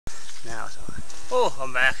Now it's on. Oh,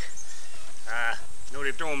 I'm back. Know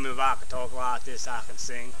they told me if I could talk like this, I can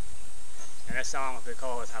sing. And that song is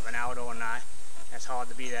because I've been out all night. It's hard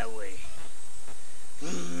to be that way.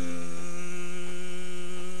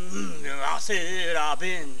 I said I've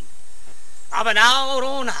been out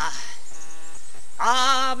all night.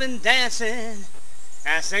 I've been dancing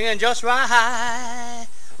and singing just right.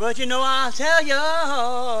 But you know I'll tell you,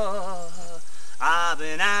 I've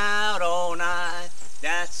been out all night.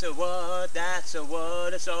 That's a word,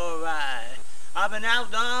 it's alright. I've been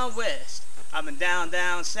out down west, I've been down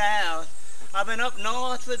south, I've been up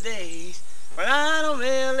north for days, but I don't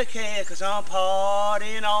really care, 'cause I'm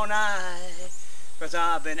partying all night, 'cause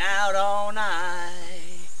I've been out all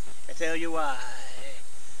night. I tell you why,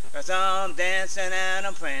 'cause I'm dancing and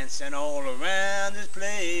I'm prancing all around this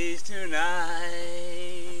place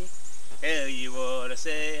tonight. Tell you what I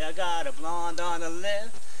say, I got a blonde on the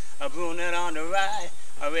left, a brunette on the right,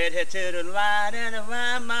 a redhead to the right, and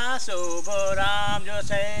around my soul. But I'm just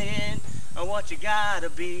saying what you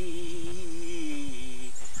gotta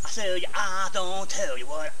be. I tell you, I don't tell you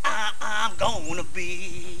what I'm gonna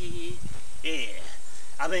be. Yeah,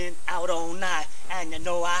 I've been out all night, and you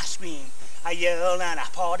know I scream, I yell and I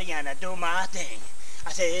party and I do my thing.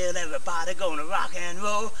 I tell everybody gonna rock and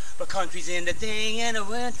roll, but country's in the thing and the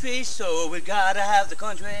country, so we gotta have the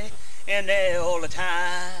country in there all the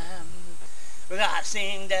time. We gotta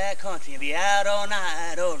sing that country and be out all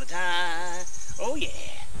night all the time. Oh yeah.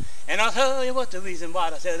 And I'll tell you what the reason why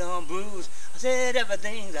I said I'm bruised. I said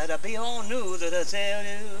everything that'll be on news that I tell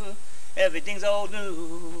you. Everything's old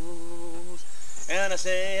news. And I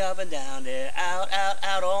say I've been down there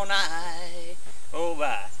out all night. Oh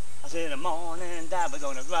right. I said in the morning that we're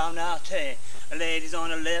gonna round out 10. The ladies on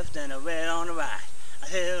the left and the red on the right. I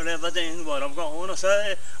tell everything what I'm gonna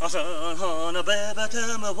say. I said, honey, baby,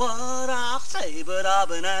 tell me what I say, but I've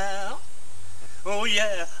been out. Oh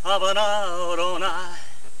yeah, I've been out all night.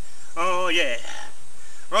 Oh yeah,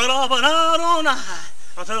 right, I've been out all night.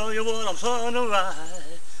 I tell you what I'm saying right.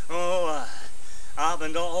 Oh, I've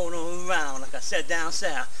been going around, like I said, down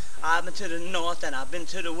south. I've been to the north and I've been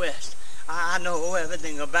to the west. I know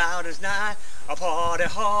everything about this night. A party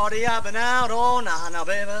hardy, I've been out all night. Now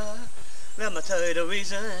baby, let me tell you the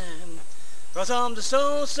reason. 'Cause I'm the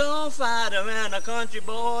soul fighter and a country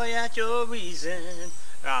boy at your reason.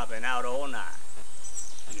 I've been out all night.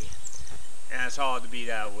 Yeah. And it's hard to be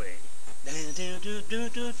that way. I've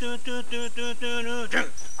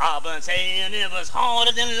been saying it was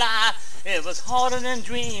harder than life. It was harder than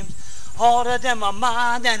dreams. Harder than my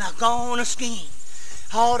mind and I'm gonna scheme.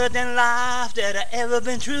 Harder than life that I ever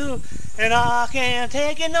been through. And I can't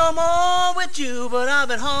take it no more with you. But I've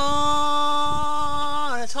been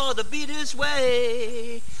hard. It's hard to be this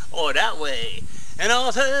way or that way. And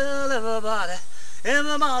I'll tell everybody,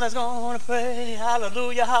 everybody's gonna pray.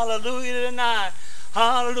 Hallelujah, hallelujah tonight.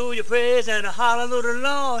 Hallelujah, praise and hallelujah,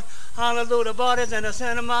 Lord. Hallelujah, bodies and the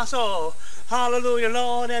sin of my soul. Hallelujah,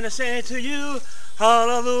 Lord, and I say to you,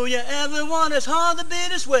 hallelujah, everyone. It's hard to be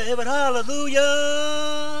this way, but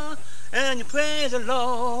hallelujah. And you praise the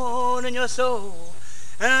Lord in your soul.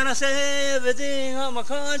 And I say everything on my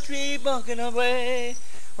country bunking away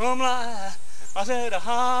from life. I said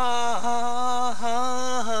hallelujah,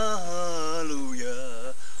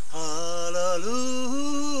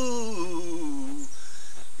 hallelujah.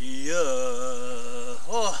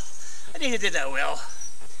 Oh, I think you did that well.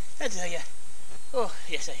 I tell you. Oh,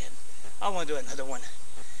 yes I am. I want to do another one.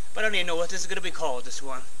 But I don't even know what this is going to be called, this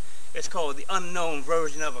one. It's called the unknown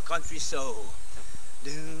version of a country soul.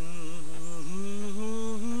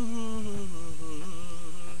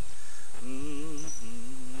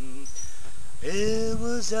 It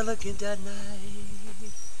was elegant that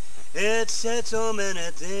night. It said so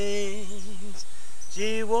many things.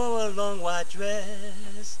 She wore a long white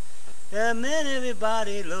dress that made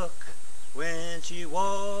everybody look when she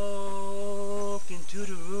walked into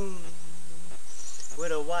the room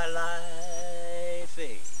with a white light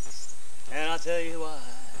face. And I'll tell you why.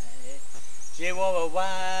 She wore a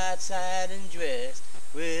white satin dress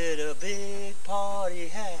with a big party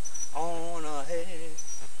hat on her head.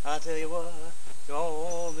 I'll tell you what, it's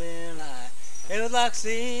all been like. It was like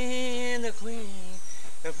seeing the queen,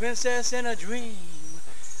 the princess in a dream.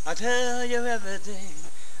 I'll tell you everything.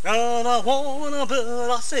 Not I wanna, but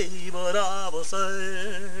I say, but I will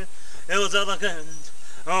say. It was elegant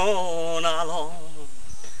all night long.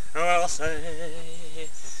 I'll say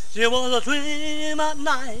she was a dream at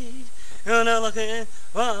night, an elegant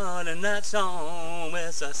one in that song.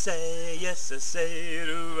 Yes, I say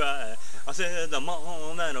to right. I said the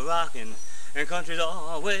mom and the rockin' and country's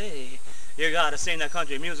all way. You gotta sing that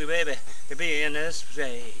country music, baby, to be in this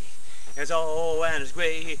way. It's all and it's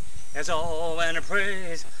great. It's all and a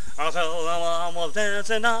praise. Until the one was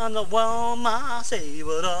dancing on the wall, my Savior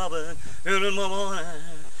loving in the morning,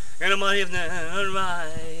 in the evening,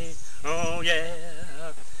 right. Oh yeah.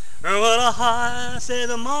 And when I say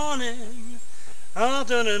the morning, I'm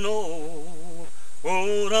turning old.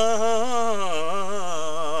 I've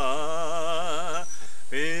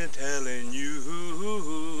been telling you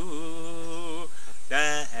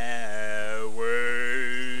that way.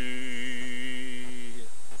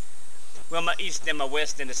 Well, my east and my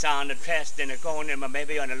west and the sound and trust and the going and my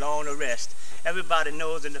baby on the long rest. Everybody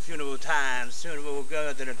knows in the funeral times, funeral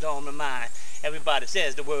girls that adorn my mind. Everybody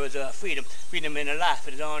says the words of freedom, freedom in the life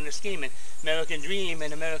is on the scheming, American dream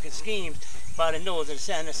and American schemes. Everybody knows the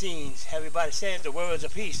sound of scenes. Everybody says the words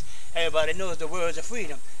of peace. Everybody knows the words of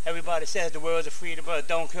freedom. Everybody says the words of freedom, but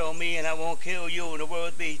don't kill me and I won't kill you. And the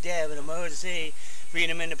world be dead with emergency.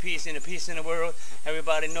 Freedom and the peace in the world.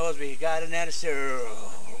 Everybody knows we got an answer.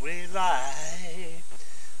 We lie.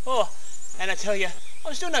 Oh, and I tell you,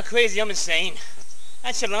 I'm still not crazy, I'm insane.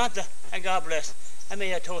 And Shalanta, and God bless. I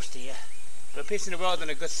may a toast to you. For peace in the world and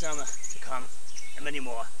a good summer to come, and many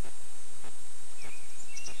more.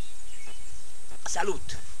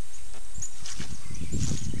 Salute.